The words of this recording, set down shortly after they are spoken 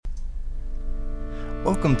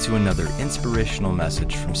Welcome to another inspirational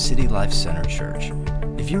message from City Life Center Church.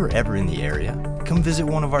 If you are ever in the area, come visit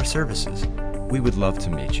one of our services. We would love to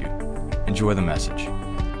meet you. Enjoy the message.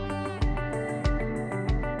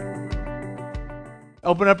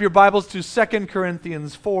 Open up your Bibles to 2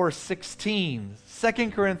 Corinthians 4:16.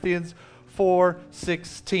 2 Corinthians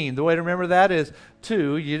 4:16. The way to remember that is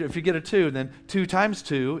 2. If you get a 2, then 2 times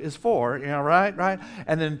 2 is 4. You know, right?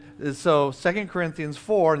 And then, so 2 Corinthians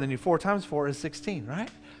 4, and then 4 times 4 is 16, right?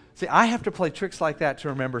 See, I have to play tricks like that to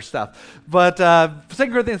remember stuff. But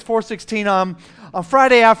 2 Corinthians 4:16, on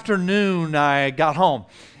Friday afternoon, I got home.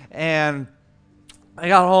 And I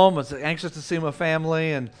got home, I was anxious to see my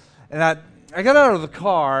family, and I got out of the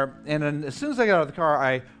car, and then as soon as I got out of the car,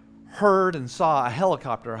 I heard and saw a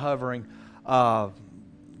helicopter hovering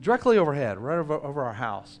directly overhead, right over our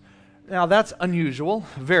house. Now, that's unusual,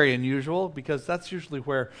 very unusual, because that's usually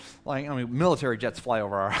where, military jets fly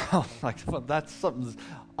over our house. That's something's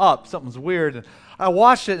up, something's weird. And I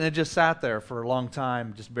watched it, and it just sat there for a long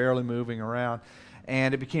time, just barely moving around.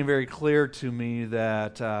 And it became very clear to me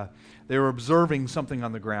that they were observing something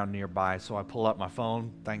on the ground nearby. So I pull out my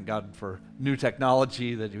phone. Thank God for new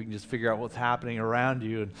technology that you can just figure out what's happening around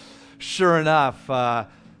you. And sure enough,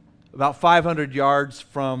 about 500 yards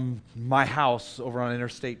from my house over on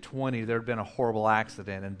Interstate 20, there had been a horrible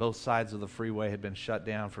accident, and both sides of the freeway had been shut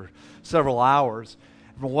down for several hours.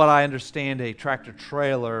 From what I understand, a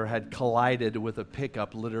tractor-trailer had collided with a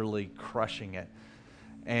pickup, literally crushing it.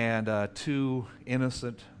 And 2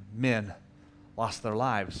 innocent men lost their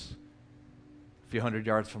lives a few hundred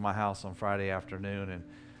yards from my house on Friday afternoon. And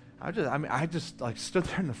I just stood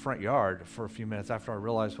there in the front yard for a few minutes after I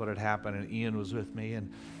realized what had happened, and Ian was with me,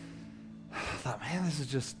 and I thought, man, this is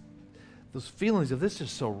just, those feelings of this is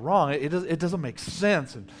so wrong. It doesn't make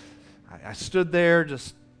sense. And I stood there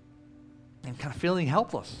just and kind of feeling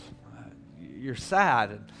helpless. You're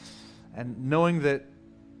sad, and knowing that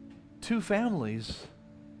 2 families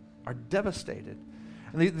are devastated.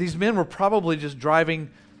 And these men were probably just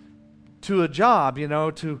driving to a job,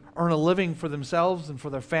 to earn a living for themselves and for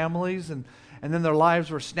their families, and then their lives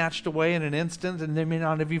were snatched away in an instant, and they may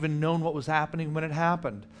not have even known what was happening when it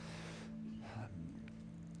happened.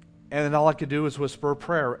 And all I could do was whisper a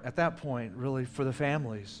prayer at that point, really, for the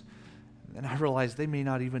families. And I realized they may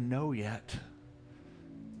not even know yet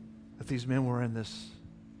that these men were in this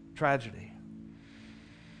tragedy.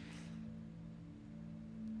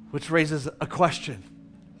 Which raises a question.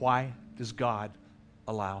 Why does God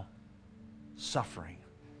allow suffering?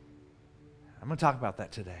 I'm going to talk about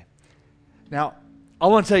that today. Now, I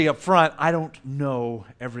want to tell you up front, I don't know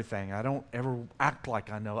everything. I don't ever act like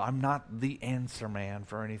I know. I'm not the answer man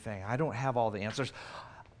for anything. I don't have all the answers.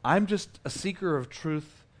 I'm just a seeker of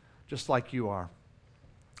truth, just like you are.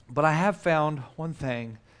 But I have found one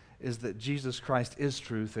thing, is that Jesus Christ is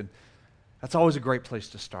truth, and that's always a great place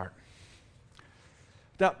to start.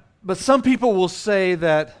 Now, but some people will say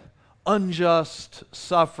that unjust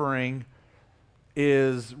suffering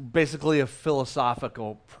is basically a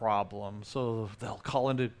philosophical problem. So they'll call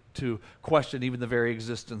into question even the very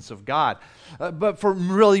existence of God. But for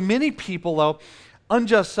really many people, though,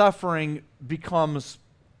 unjust suffering becomes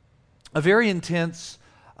a very intense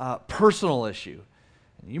personal issue.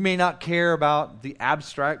 You may not care about the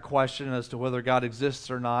abstract question as to whether God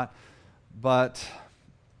exists or not, but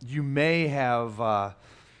you may have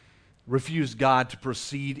refused God to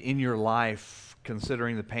proceed in your life,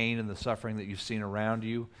 considering the pain and the suffering that you've seen around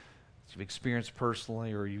you, that you've experienced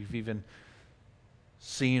personally, or you've even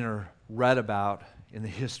seen or read about in the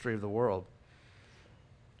history of the world.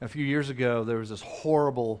 A few years ago, there was this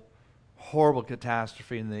horrible, horrible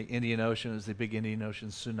catastrophe in the Indian Ocean. It was the big Indian Ocean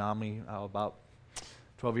tsunami about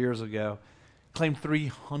 12 years ago. Claimed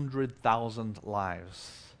 300,000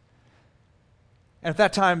 lives. And at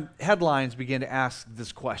that time, headlines began to ask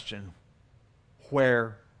this question: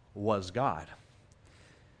 where was God?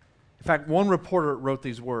 In fact, one reporter wrote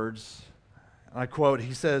these words, and I quote,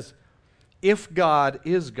 he says, "If God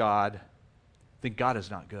is God, then God is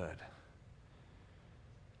not good.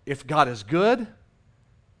 If God is good,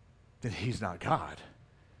 then He's not God.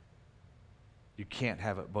 You can't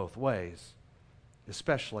have it both ways,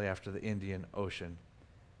 especially after the Indian Ocean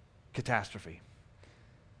catastrophe."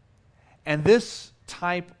 And this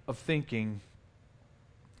type of thinking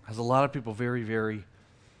has a lot of people very, very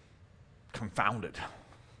confounded.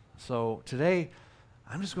 So today,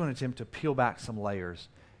 I'm just going to attempt to peel back some layers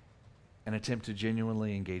and attempt to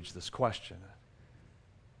genuinely engage this question.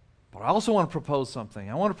 But I also want to propose something.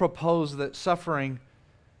 I want to propose that suffering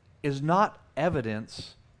is not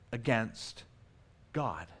evidence against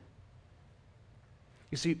God.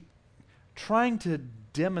 You see, trying to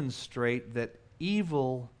demonstrate that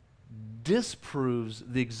evil disproves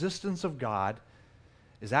the existence of God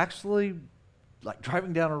is actually like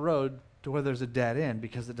driving down a road to where there's a dead end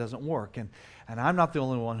because it doesn't work. And I'm not the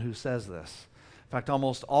only one who says this. In fact,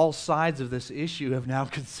 almost all sides of this issue have now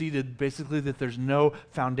conceded basically that there's no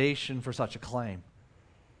foundation for such a claim.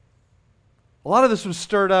 A lot of this was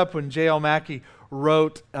stirred up when J.L. Mackie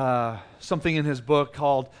wrote something in his book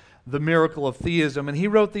called The Miracle of Theism. And he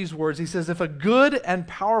wrote these words. He says, if a good and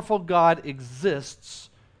powerful God exists,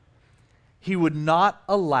 he would not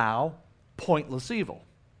allow pointless evil.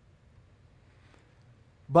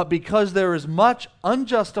 But because there is much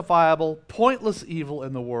unjustifiable, pointless evil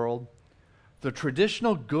in the world, the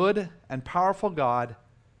traditional good and powerful God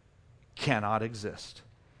cannot exist.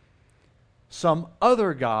 Some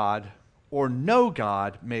other God or no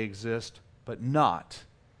God may exist, but not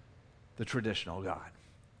the traditional God.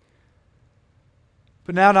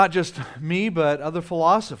 But now not just me, but other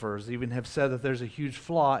philosophers even have said that there's a huge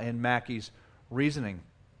flaw in Mackie's reasoning.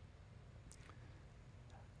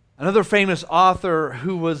 Another famous author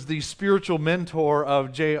who was the spiritual mentor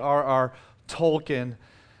of J.R.R. Tolkien,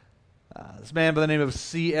 this man by the name of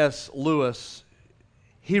C.S. Lewis,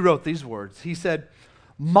 he wrote these words. He said,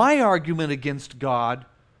 my argument against God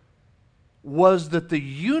was that the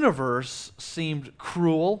universe seemed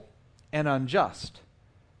cruel and unjust.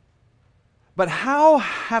 But how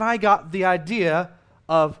had I got the idea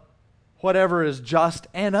of whatever is just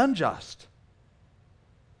and unjust?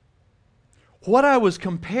 What was I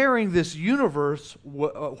comparing this universe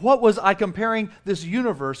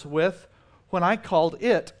with when I called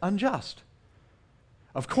it unjust?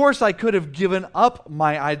 Of course, I could have given up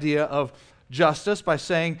my idea of justice by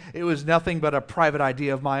saying it was nothing but a private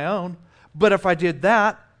idea of my own. But if I did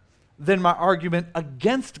that, then my argument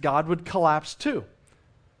against God would collapse too.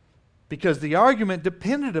 Because the argument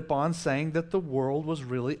depended upon saying that the world was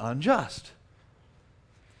really unjust.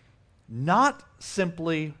 Not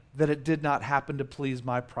simply that it did not happen to please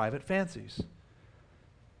my private fancies.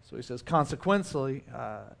 So he says, consequently,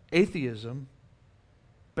 atheism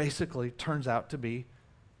basically turns out to be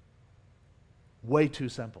way too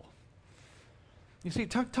simple. You see,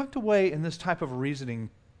 tucked away in this type of reasoning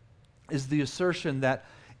is the assertion that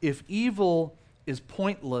if evil is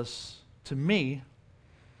pointless to me,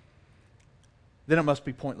 then it must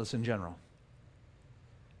be pointless in general.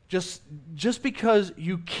 Just because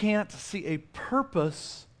you can't see a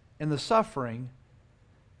purpose in the suffering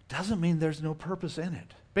doesn't mean there's no purpose in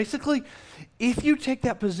it. Basically, if you take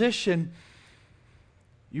that position,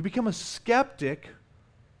 you become a skeptic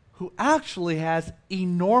who actually has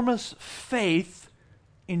enormous faith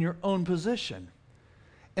in your own position.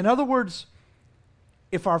 In other words,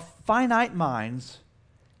 if our finite minds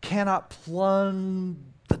cannot plumb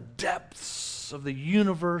the depths of the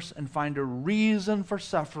universe and find a reason for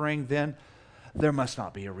suffering, then there must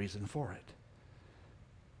not be a reason for it.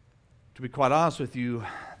 To be quite honest with you,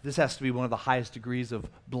 this has to be one of the highest degrees of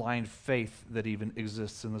blind faith that even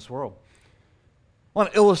exists in this world. I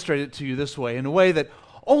want to illustrate it to you this way, in a way that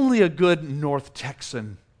only a good North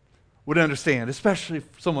Texan would understand, especially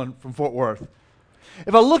someone from Fort Worth.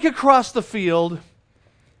 If I look across the field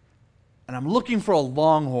and I'm looking for a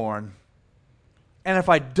longhorn, and if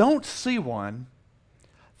I don't see one,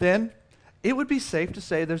 then it would be safe to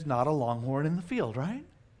say there's not a longhorn in the field, right?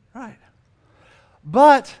 Right.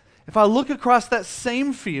 But if I look across that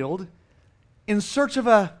same field in search of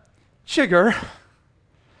a chigger,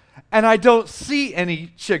 and I don't see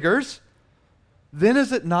any chiggers, then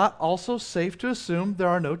is it not also safe to assume there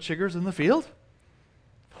are no chiggers in the field?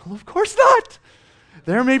 Well, of course not.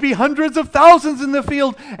 There may be hundreds of thousands in the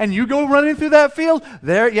field, and you go running through that field,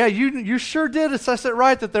 you sure did assess it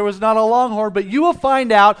right that there was not a longhorn, but you will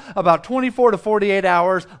find out about 24 to 48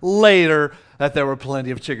 hours later that there were plenty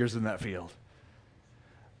of chiggers in that field.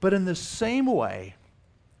 But in the same way,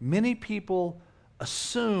 many people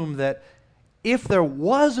assume that if there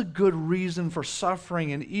was a good reason for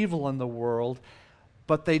suffering and evil in the world,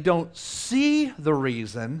 but they don't see the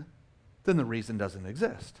reason, then the reason doesn't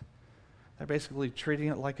exist. They're basically treating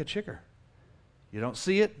it like a chigger. You don't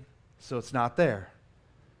see it, so it's not there.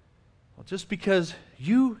 Well, just because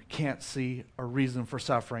you can't see a reason for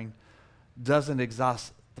suffering doesn't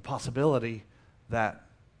exhaust the possibility that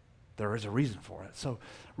there is a reason for it. So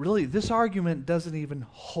really, this argument doesn't even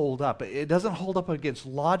hold up. It doesn't hold up against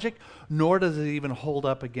logic, nor does it even hold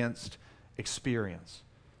up against experience.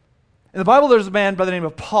 In the Bible, there's a man by the name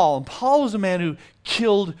of Paul, and Paul was a man who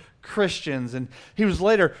killed Christians, and he was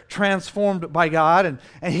later transformed by God,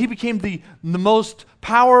 and he became the most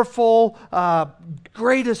powerful,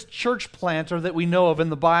 greatest church planter that we know of in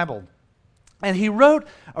the Bible. And he wrote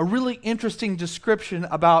a really interesting description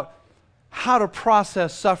about how to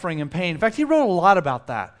process suffering and pain. In fact, he wrote a lot about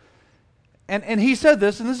that. And he said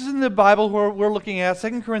this, and this is in the Bible where we're looking at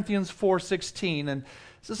 2 Corinthians 4:16, and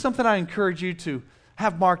this is something I encourage you to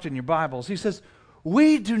have marked in your Bibles. He says,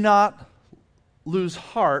 "We do not lose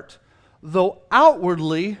heart, though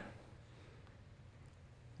outwardly,"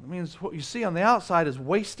 that means what you see on the outside is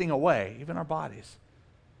wasting away, even our bodies.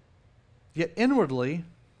 "Yet inwardly,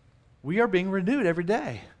 we are being renewed every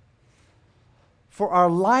day. For our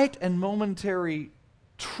light and momentary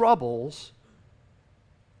troubles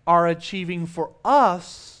are achieving for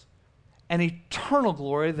us an eternal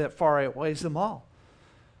glory that far outweighs them all."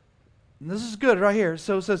 And this is good right here.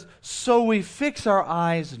 So it says, "So we fix our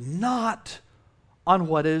eyes not on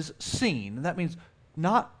what is seen." And that means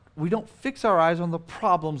we don't fix our eyes on the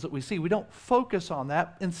problems that we see. We don't focus on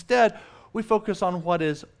that. Instead, we focus on what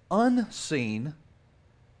is unseen,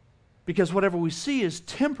 because whatever we see is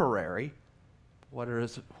temporary.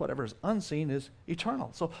 Whatever is unseen is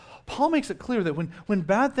eternal. So Paul makes it clear that when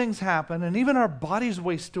bad things happen and even our bodies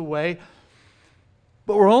waste away,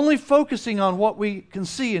 but we're only focusing on what we can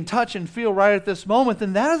see and touch and feel right at this moment,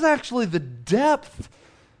 then that is actually the depth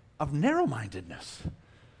of narrow-mindedness.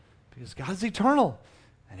 Because God is eternal,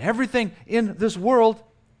 and everything in this world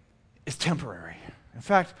is temporary. In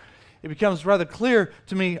fact, it becomes rather clear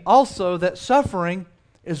to me also that suffering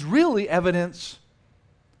is really evidence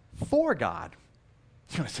for God.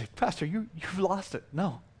 You're going to say, "Pastor, you've lost it."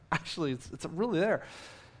 No, actually, it's really there.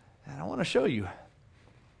 And I want to show you.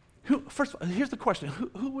 First of all, here's the question.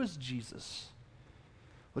 Who was Jesus?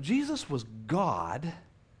 Well, Jesus was God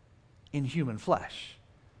in human flesh.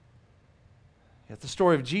 Yet the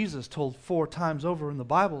story of Jesus, told 4 times over in the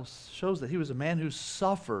Bible, shows that he was a man who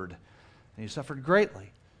suffered, and he suffered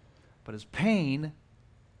greatly. But his pain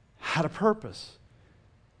had a purpose.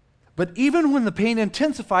 But even when the pain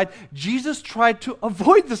intensified, Jesus tried to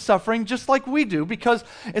avoid the suffering just like we do, because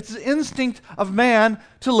it's the instinct of man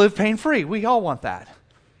to live pain-free. We all want that.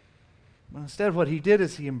 But instead, what he did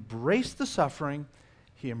is he embraced the suffering,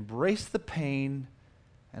 he embraced the pain,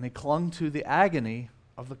 and he clung to the agony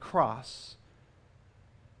of the cross,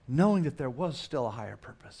 knowing that there was still a higher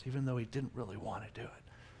purpose, even though he didn't really want to do it.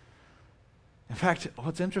 In fact,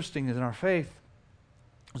 what's interesting is in our faith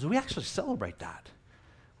is we actually celebrate that.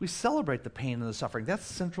 We celebrate the pain and the suffering. That's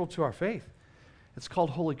central to our faith. It's called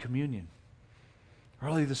Holy Communion.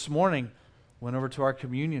 Early this morning, went over to our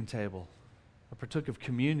communion table. I partook of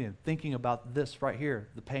communion, thinking about this right here,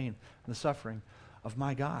 the pain and the suffering of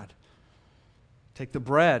my God. Take the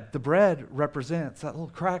bread. The bread represents, that little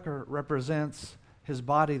cracker represents his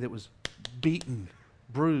body that was beaten,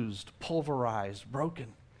 bruised, pulverized,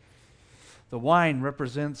 broken. The wine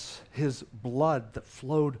represents his blood that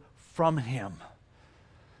flowed from him.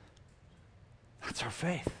 That's our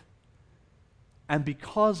faith. And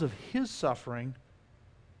because of his suffering,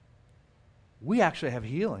 we actually have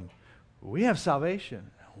healing. We have salvation.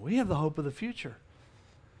 We have the hope of the future.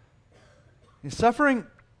 And suffering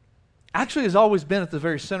actually has always been at the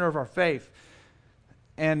very center of our faith.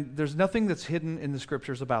 And there's nothing that's hidden in the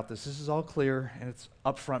Scriptures about this. This is all clear and it's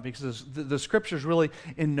up front, because the Scriptures really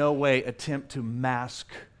in no way attempt to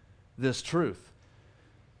mask this truth.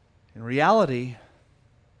 In reality,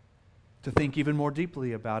 to think even more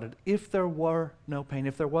deeply about it, if there were no pain,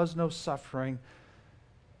 if there was no suffering,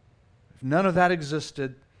 if none of that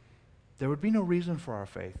existed, there would be no reason for our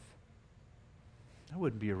faith. There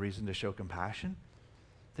wouldn't be a reason to show compassion.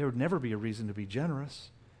 There would never be a reason to be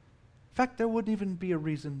generous. In fact, there wouldn't even be a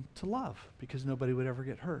reason to love, because nobody would ever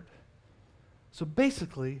get hurt. So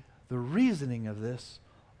basically, the reasoning of this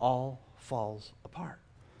all falls apart.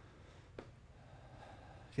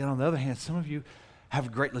 Yet on the other hand, some of you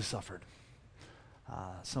have greatly suffered.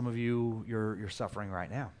 Some of you, you're suffering right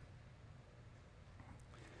now.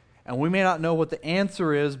 And we may not know what the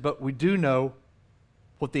answer is, but we do know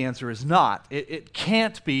what the answer is not. It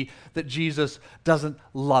can't be that Jesus doesn't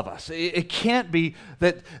love us. It can't be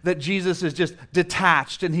that Jesus is just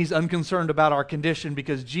detached and he's unconcerned about our condition,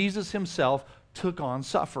 because Jesus himself took on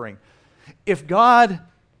suffering. If God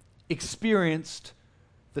experienced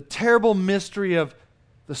the terrible mystery of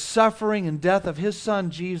the suffering and death of his son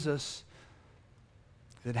Jesus,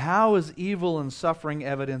 then how is evil and suffering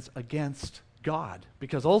evidence against God?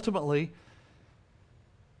 Because ultimately,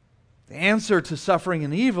 the answer to suffering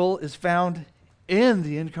and evil is found in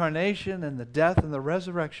the incarnation and the death and the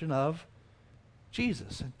resurrection of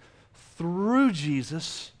Jesus. And through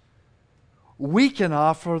Jesus, we can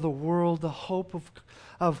offer the world the hope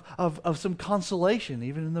of some consolation,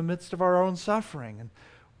 even in the midst of our own suffering. And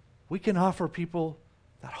we can offer people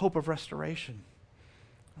that hope of restoration.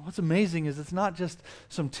 What's amazing is it's not just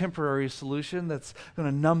some temporary solution that's going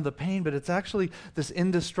to numb the pain, but it's actually this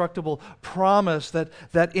indestructible promise that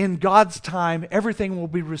in God's time, everything will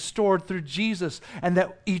be restored through Jesus, and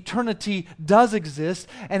that eternity does exist,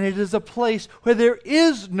 and it is a place where there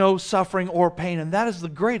is no suffering or pain, and that is the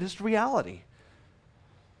greatest reality.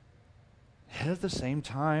 And at the same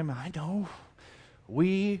time, I know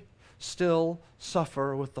we still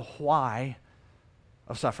suffer with the why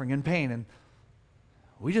of suffering and pain, and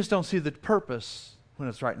we just don't see the purpose when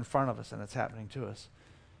it's right in front of us and it's happening to us.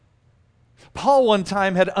 Paul one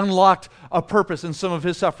time had unlocked a purpose in some of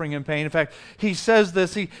his suffering and pain. In fact, he says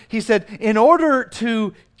this, he said, in order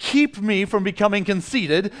to keep me from becoming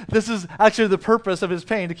conceited, this is actually the purpose of his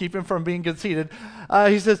pain, to keep him from being conceited.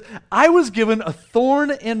 He says, I was given a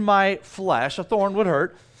thorn in my flesh, a thorn would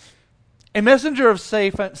hurt, a messenger of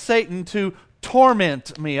Satan to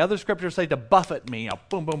torment me. Other scriptures say to buffet me.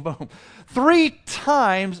 Boom, boom, boom. 3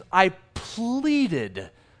 times I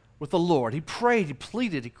pleaded with the Lord. He prayed, he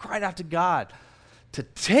pleaded, he cried out to God to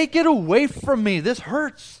take it away from me. This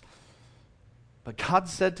hurts. But God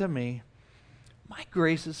said to me, my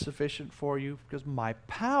grace is sufficient for you because my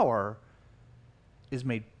power is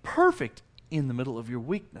made perfect in the middle of your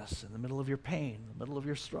weakness, in the middle of your pain, in the middle of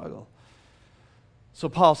your struggle. So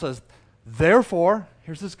Paul says, therefore,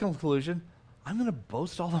 here's this conclusion, I'm going to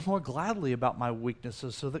boast all the more gladly about my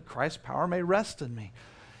weaknesses so that Christ's power may rest in me.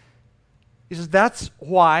 He says, that's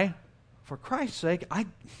why, for Christ's sake, I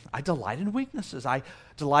delight in weaknesses. I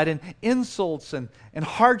delight in insults and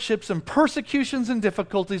hardships and persecutions and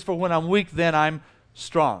difficulties, for when I'm weak, then I'm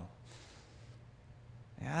strong.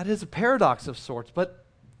 Yeah, it is a paradox of sorts, but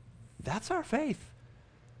that's our faith.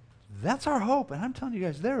 That's our hope. And I'm telling you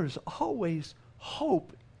guys, there is always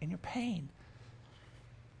hope in your pain.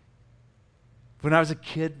 When I was a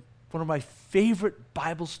kid, one of my favorite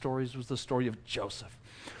Bible stories was the story of Joseph.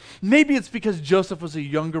 Maybe it's because Joseph was a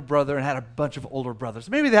younger brother and had a bunch of older brothers.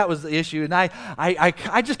 Maybe that was the issue, and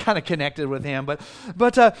I just kind of connected with him.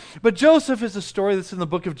 But Joseph is a story that's in the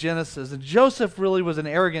book of Genesis, and Joseph really was an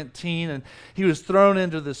arrogant teen, and he was thrown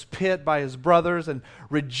into this pit by his brothers and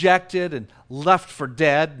rejected and left for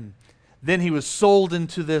dead. And then he was sold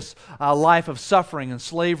into this life of suffering and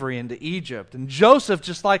slavery into Egypt. And Joseph,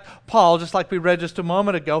 just like Paul, just like we read just a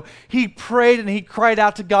moment ago, he prayed and he cried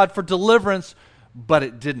out to God for deliverance, but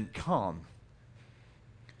it didn't come.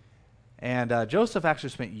 And Joseph actually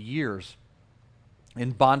spent years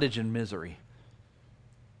in bondage and misery.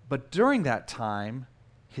 But during that time,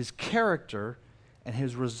 his character and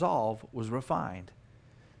his resolve was refined.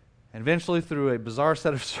 And eventually, through a bizarre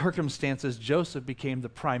set of circumstances, Joseph became the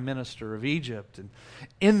prime minister of Egypt. And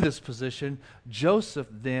in this position, Joseph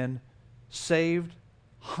then saved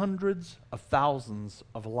hundreds of thousands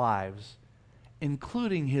of lives,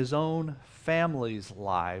 including his own family's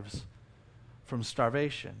lives, from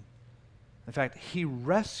starvation. In fact, he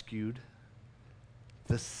rescued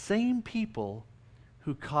the same people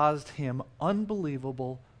who caused him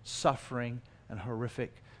unbelievable suffering and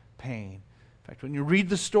horrific pain. In fact, when you read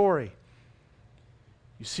the story,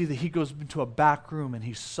 you see that he goes into a back room and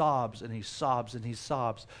he sobs and he sobs and he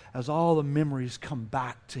sobs as all the memories come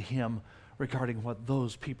back to him regarding what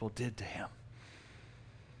those people did to him.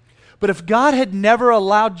 But if God had never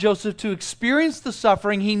allowed Joseph to experience the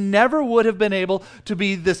suffering, he never would have been able to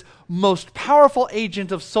be this most powerful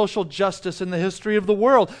agent of social justice in the history of the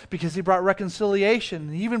world, because he brought reconciliation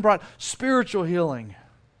and he even brought spiritual healing.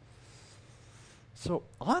 So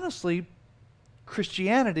honestly,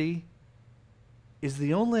 Christianity is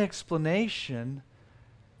the only explanation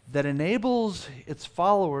that enables its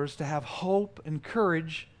followers to have hope and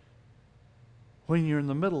courage when you're in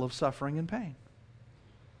the middle of suffering and pain.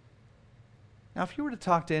 Now, if you were to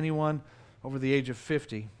talk to anyone over the age of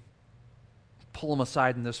 50, pull them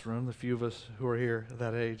aside in this room, the few of us who are here at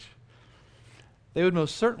that age, they would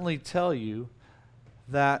most certainly tell you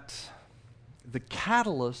that the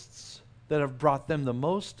catalysts that have brought them the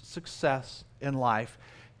most success in life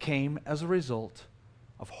came as a result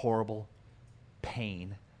of horrible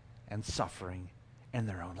pain and suffering in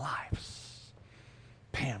their own lives.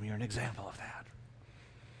 Pam, you're an example of that.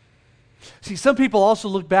 See, some people also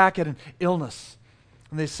look back at an illness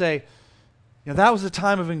and they say, that was a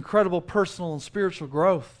time of incredible personal and spiritual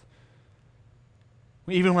growth.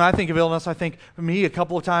 Even when I think of illness, I think for me a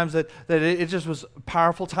couple of times that it just was a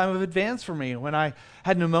powerful time of advance for me. When I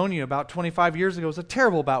had pneumonia about 25 years ago, it was a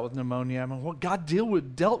terrible bout with pneumonia. I mean, what God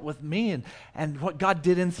dealt with me and what God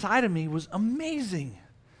did inside of me was amazing.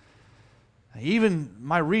 Even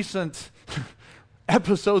my recent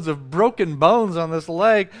episodes of broken bones on this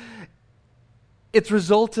leg, it's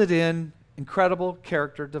resulted in incredible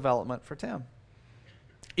character development for Tim.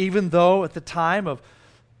 Even though at the time of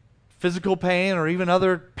physical pain or even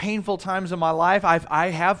other painful times in my life, I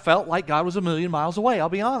have felt like God was a million miles away, I'll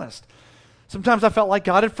be honest. Sometimes I felt like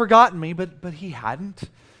God had forgotten me, but He hadn't.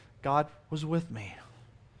 God was with me.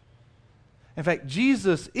 In fact,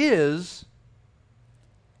 Jesus is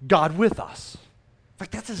God with us. In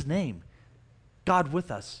fact, that's His name. God with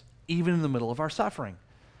us, even in the middle of our suffering.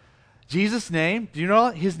 Jesus' name, do you know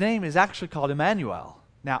His name is actually called Emmanuel.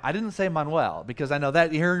 Now, I didn't say Manuel, because I know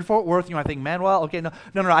that here in Fort Worth, you might think Manuel. Okay, no.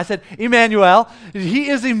 I said Emmanuel. He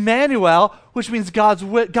is Emmanuel, which means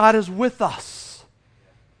God is with us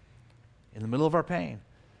in the middle of our pain.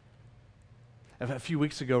 A few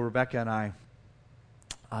weeks ago, Rebecca and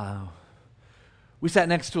I, we sat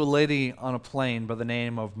next to a lady on a plane by the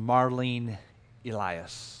name of Marlene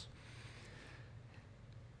Elias.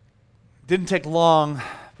 Didn't take long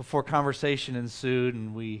before conversation ensued,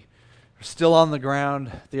 and we were still on the ground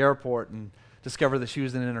at the airport and discovered that she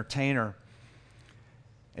was an entertainer.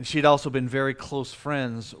 And she'd also been very close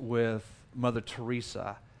friends with Mother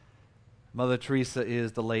Teresa. Mother Teresa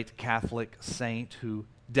is the late Catholic saint who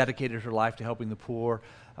dedicated her life to helping the poor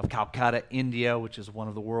of Calcutta, India, which is one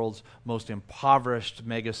of the world's most impoverished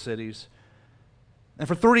megacities. And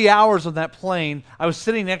for 30 hours on that plane, I was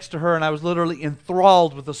sitting next to her and I was literally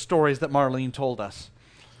enthralled with the stories that Marlene told us.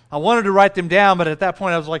 I wanted to write them down, but at that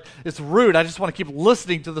point I was like, it's rude. I just want to keep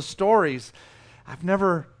listening to the stories. I've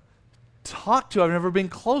never been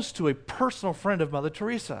close to a personal friend of Mother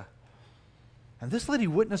Teresa. And this lady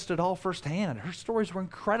witnessed it all firsthand. Her stories were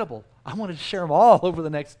incredible. I wanted to share them all over the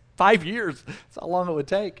next 5 years. That's how long it would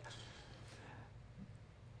take.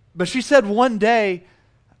 But she said one day,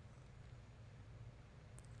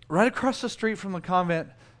 right across the street from the convent,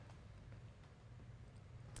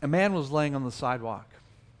 a man was laying on the sidewalk.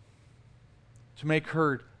 To make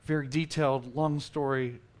her very detailed, long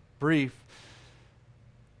story brief,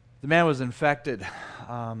 the man was infected.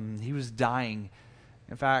 He was dying.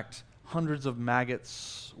 In fact, hundreds of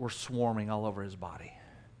maggots were swarming all over his body.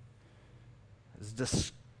 It was a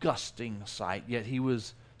disgusting sight, yet he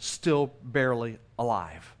was still barely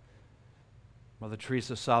alive. Mother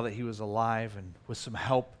Teresa saw that he was alive and with some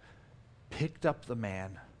help picked up the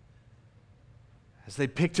man. As they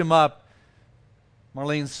picked him up,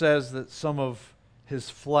 Marlene says that some of his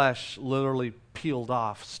flesh literally peeled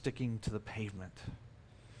off, sticking to the pavement.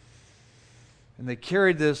 And they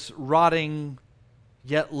carried this rotting,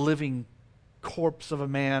 yet living corpse of a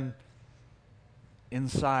man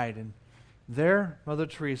inside. And there, Mother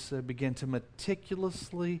Teresa began to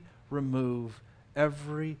meticulously remove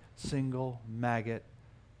every single maggot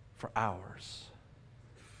for hours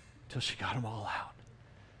till she got them all out,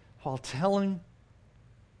 while telling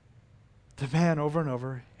the man over and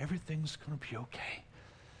over, everything's going to be okay.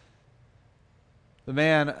 The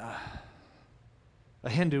man, a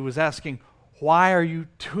Hindu, was asking, why are you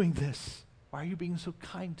doing this? Why are you being so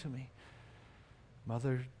kind to me?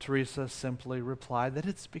 Mother Teresa simply replied that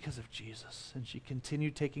it's because of Jesus. And she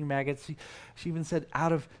continued taking maggots. She even said,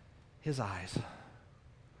 out of his eyes. A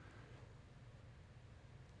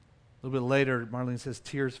little bit later, Marlene says,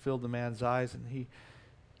 tears filled the man's eyes, and he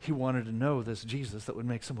wanted to know this Jesus that would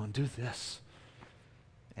make someone do this.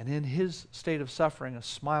 And in his state of suffering, a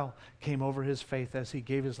smile came over his face as he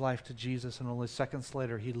gave his life to Jesus, and only seconds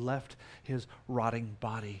later, he left his rotting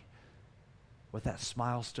body with that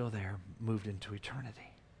smile still there, moved into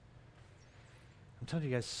eternity. I'm telling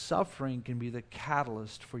you guys, suffering can be the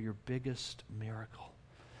catalyst for your biggest miracle.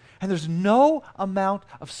 And there's no amount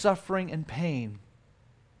of suffering and pain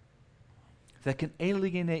that can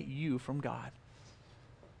alienate you from God.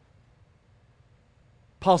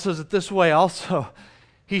 Paul says it this way also.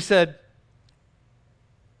 He said,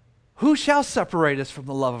 who shall separate us from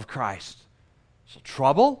the love of Christ? Shall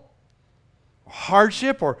trouble, or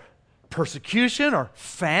hardship, or persecution, or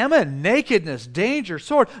famine, nakedness, danger,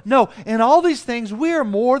 sword? No, in all these things we are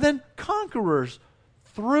more than conquerors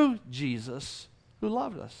through Jesus who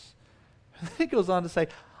loved us. And then he goes on to say,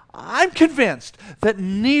 I'm convinced that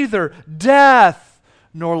neither death,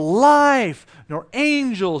 nor life, nor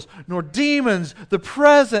angels, nor demons, the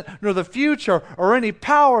present, nor the future, or any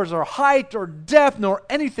powers, or height, or depth, nor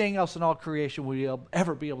anything else in all creation will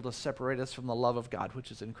ever be able to separate us from the love of God,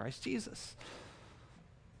 which is in Christ Jesus.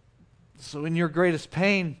 So in your greatest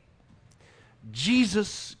pain,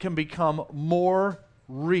 Jesus can become more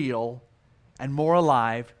real and more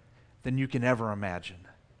alive than you can ever imagine.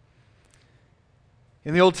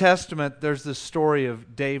 In the Old Testament, there's this story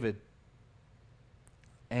of David.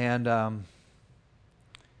 And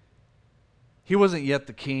he wasn't yet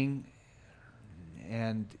the king,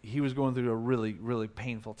 and he was going through a really, really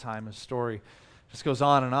painful time. His story Just goes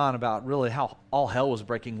on and on about really how all hell was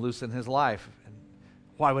breaking loose in his life. And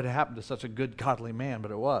why would it happen to such a good, godly man?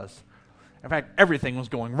 But it was. In fact, everything was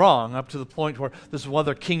going wrong up to the point where this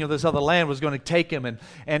other king of this other land was going to take him and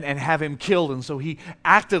have him killed. And so he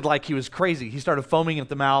acted like he was crazy. He started foaming at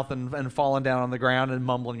the mouth and falling down on the ground and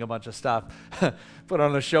mumbling a bunch of stuff. Put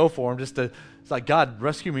on a show for him it's like, God,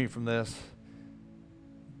 rescue me from this.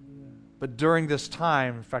 But during this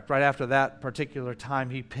time, in fact, right after that particular time,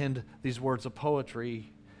 he penned these words of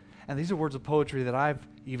poetry. And these are words of poetry that I've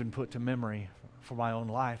even put to memory for my own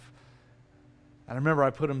life. And I remember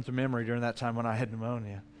I put them to memory during that time when I had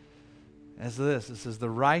pneumonia. As this, it says, the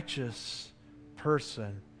righteous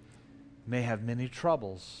person may have many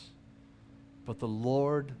troubles, but the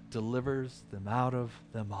Lord delivers them out of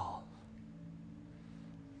them all.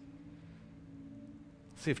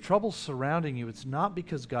 See, if trouble's surrounding you, it's not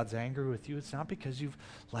because God's angry with you. It's not because you've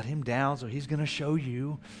let him down, so he's going to show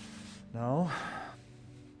you. No.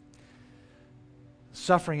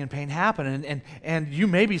 Suffering and pain happen, and you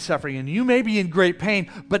may be suffering, and you may be in great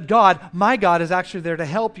pain, but God, my God, is actually there to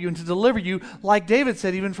help you and to deliver you, like David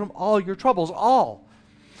said, even from all your troubles, all.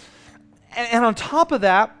 And on top of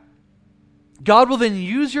that, God will then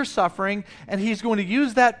use your suffering, and he's going to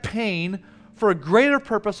use that pain for a greater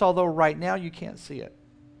purpose, although right now you can't see it.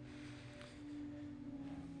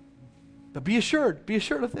 But be assured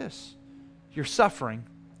of this. Your suffering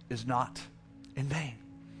is not in vain.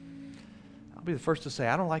 I'll be the first to say,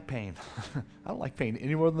 I don't like pain. I don't like pain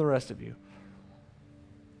any more than the rest of you.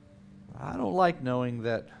 I don't like knowing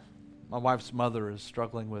that my wife's mother is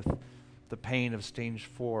struggling with the pain of stage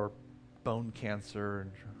 4 bone cancer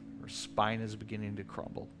and her spine is beginning to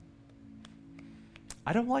crumble.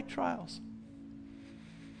 I don't like trials.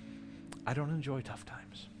 I don't enjoy tough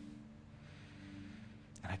times.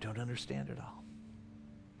 And I don't understand it all.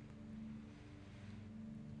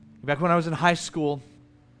 Back when I was in high school,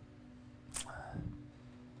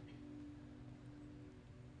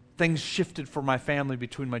 things shifted for my family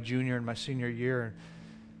between my junior and my senior year.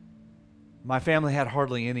 My family had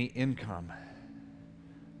hardly any income,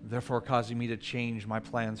 therefore causing me to change my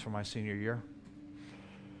plans for my senior year.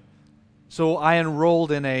 So I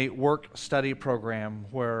enrolled in a work-study program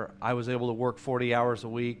where I was able to work 40 hours a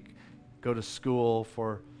week, go to school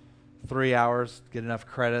for 3 hours, get enough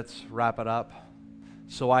credits, wrap it up,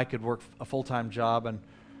 so I could work a full-time job and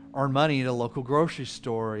earn money at a local grocery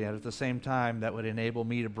store, and at the same time that would enable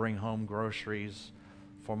me to bring home groceries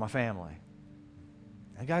for my family.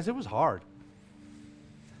 And guys, it was hard.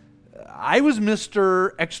 I was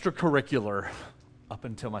Mr. Extracurricular up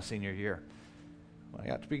until my senior year. When I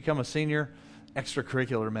got to become a senior,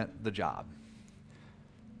 extracurricular meant the job.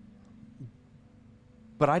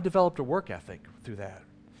 But I developed a work ethic through that.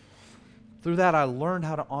 Through that, I learned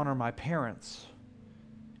how to honor my parents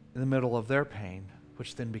in the middle of their pain,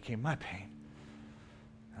 which then became my pain.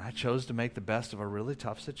 And I chose to make the best of a really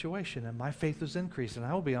tough situation, and my faith was increased. And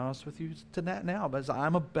I will be honest with you to that now, because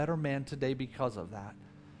I'm a better man today because of that.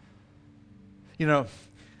 You know,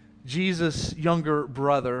 Jesus' younger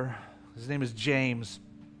brother, his name is James,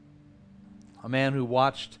 a man who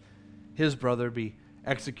watched his brother be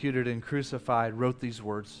executed and crucified, wrote these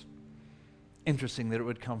words. Interesting that it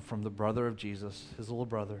would come from the brother of Jesus, his little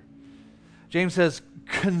brother. James says,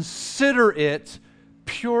 "Consider it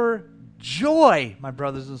pure joy, my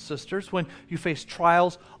brothers and sisters, when you face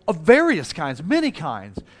trials of various kinds, many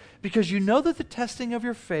kinds, because you know that the testing of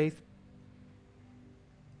your faith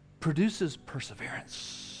produces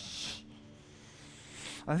perseverance."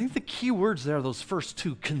 I think the key words there are those first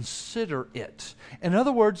two, consider it. In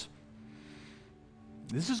other words,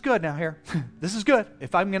 this is good now here. This is good.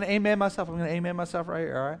 If I'm going to amen myself, I'm going to amen myself right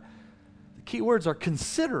here, all right? The key words are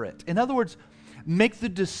consider it. In other words, make the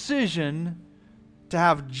decision to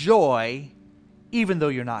have joy even though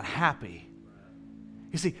you're not happy.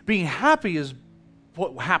 You see, being happy is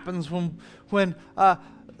what happens when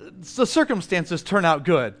the circumstances turn out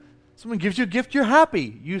good. Someone gives you a gift, you're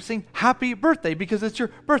happy. You sing happy birthday because it's your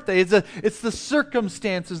birthday. It's the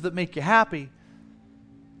circumstances that make you happy.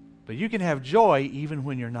 But you can have joy even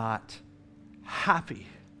when you're not happy.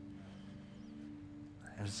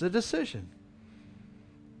 It's a decision.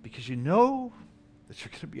 Because you know that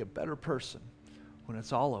you're going to be a better person when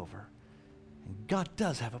it's all over. And God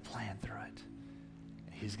does have a plan through it.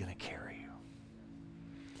 And He's going to carry you.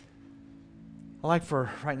 I'd like for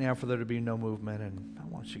right now for there to be no movement, and I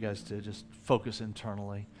want you guys to just focus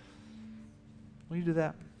internally. Will you do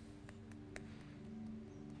that?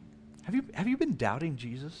 Have you been doubting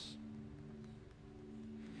Jesus?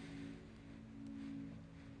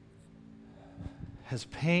 Has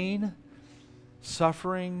pain,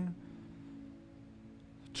 suffering,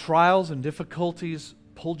 trials and difficulties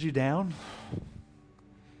pulled you down?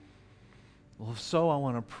 Well, if so, I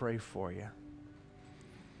want to pray for you.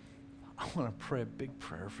 I want to pray a big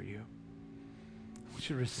prayer for you. I want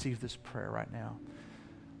you to receive this prayer right now.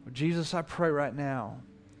 Lord Jesus, I pray right now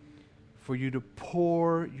for you to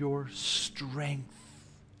pour your strength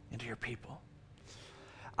into your people.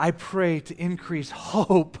 I pray to increase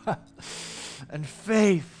hope and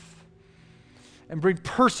faith and bring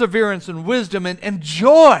perseverance and wisdom and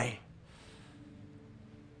joy.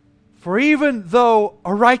 For even though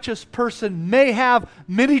a righteous person may have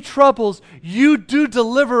many troubles, you do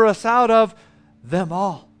deliver us out of them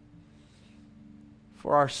all.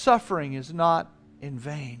 For our suffering is not in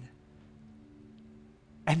vain.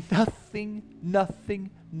 And nothing,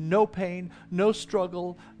 no pain, no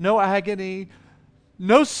struggle, no agony,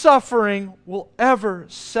 no suffering will ever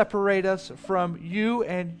separate us from you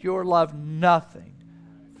and your love. Nothing.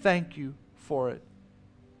 Thank you for it.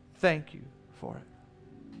 Thank you for it.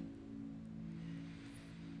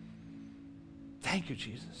 Thank you,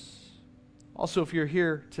 Jesus. Also, if you're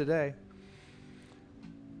here today,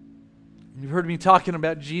 you've heard me talking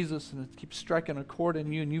about Jesus and it keeps striking a chord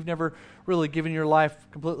in you and you've never really given your life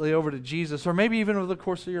completely over to Jesus, or maybe even over the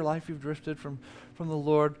course of your life you've drifted from the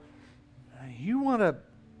Lord. You want to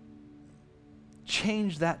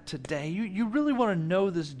change that today. You really want to know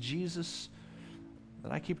this Jesus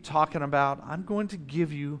that I keep talking about. I'm going to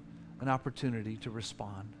give you an opportunity to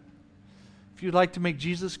respond. If you'd like to make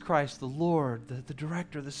Jesus Christ the Lord, the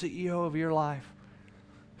director, the CEO of your life,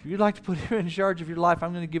 if you'd like to put him in charge of your life,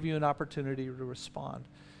 I'm going to give you an opportunity to respond.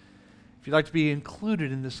 If you'd like to be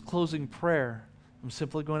included in this closing prayer, I'm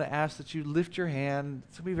simply going to ask that you lift your hand.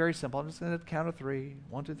 It's going to be very simple. I'm just going to count to 3.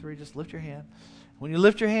 1, 2, 3. Just lift your hand. When you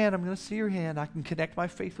lift your hand, I'm going to see your hand. I can connect my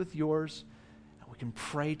faith with yours, and we can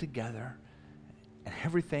pray together, and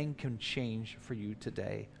everything can change for you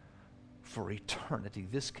today for eternity.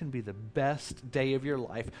 This can be the best day of your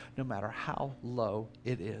life, no matter how low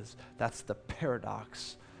it is. That's the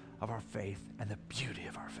paradox of our faith and the beauty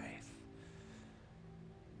of our faith.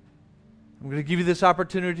 I'm going to give you this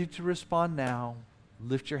opportunity to respond now.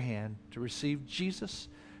 Lift your hand to receive Jesus.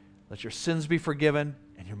 Let your sins be forgiven,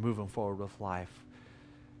 and you're moving forward with life.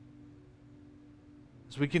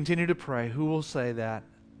 As we continue to pray, who will say that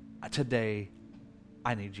today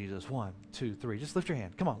I need Jesus? 1, 2, 3. Just lift your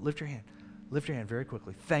hand. Come on, lift your hand. Lift your hand very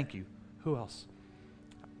quickly. Thank you. Who else?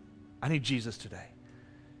 I need Jesus today.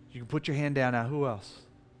 You can put your hand down now. Who else?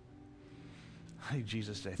 I need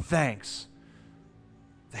Jesus today. Thanks.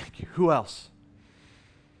 Thank you. Who else?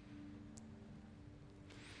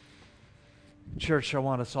 Church, I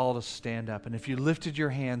want us all to stand up. And if you lifted your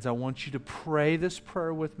hands, I want you to pray this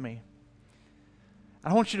prayer with me.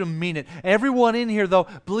 I want you to mean it. Everyone in here, though,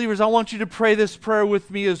 believers, I want you to pray this prayer with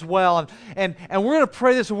me as well. And we're going to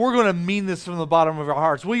pray this, and we're going to mean this from the bottom of our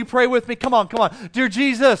hearts. Will you pray with me? Come on, come on. Dear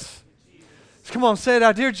Jesus. Come on, say it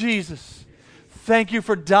out. Dear Jesus, thank you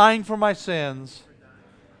for dying for my sins.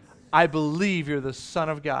 I believe you're the Son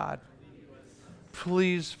of God.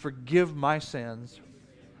 Please forgive my sins.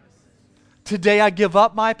 Today I give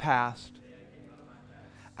up my past,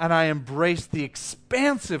 and I embrace the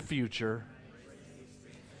expansive future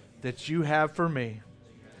that you have for me.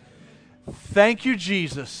 Thank you,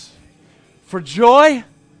 Jesus, for joy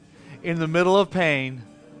in the middle of pain,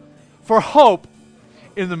 for hope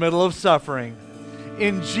in the middle of suffering.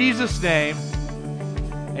 In Jesus' name,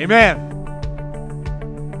 amen.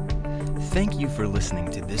 Thank you for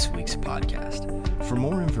listening to this week's podcast. For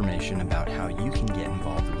more information about how you can get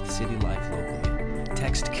involved with City Life locally,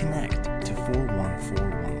 text CONNECT to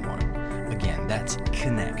 41411. Again, that's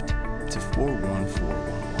CONNECT to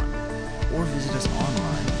 41411. Or visit us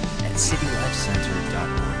online at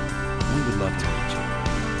citylifecenter.org. We would love to meet you.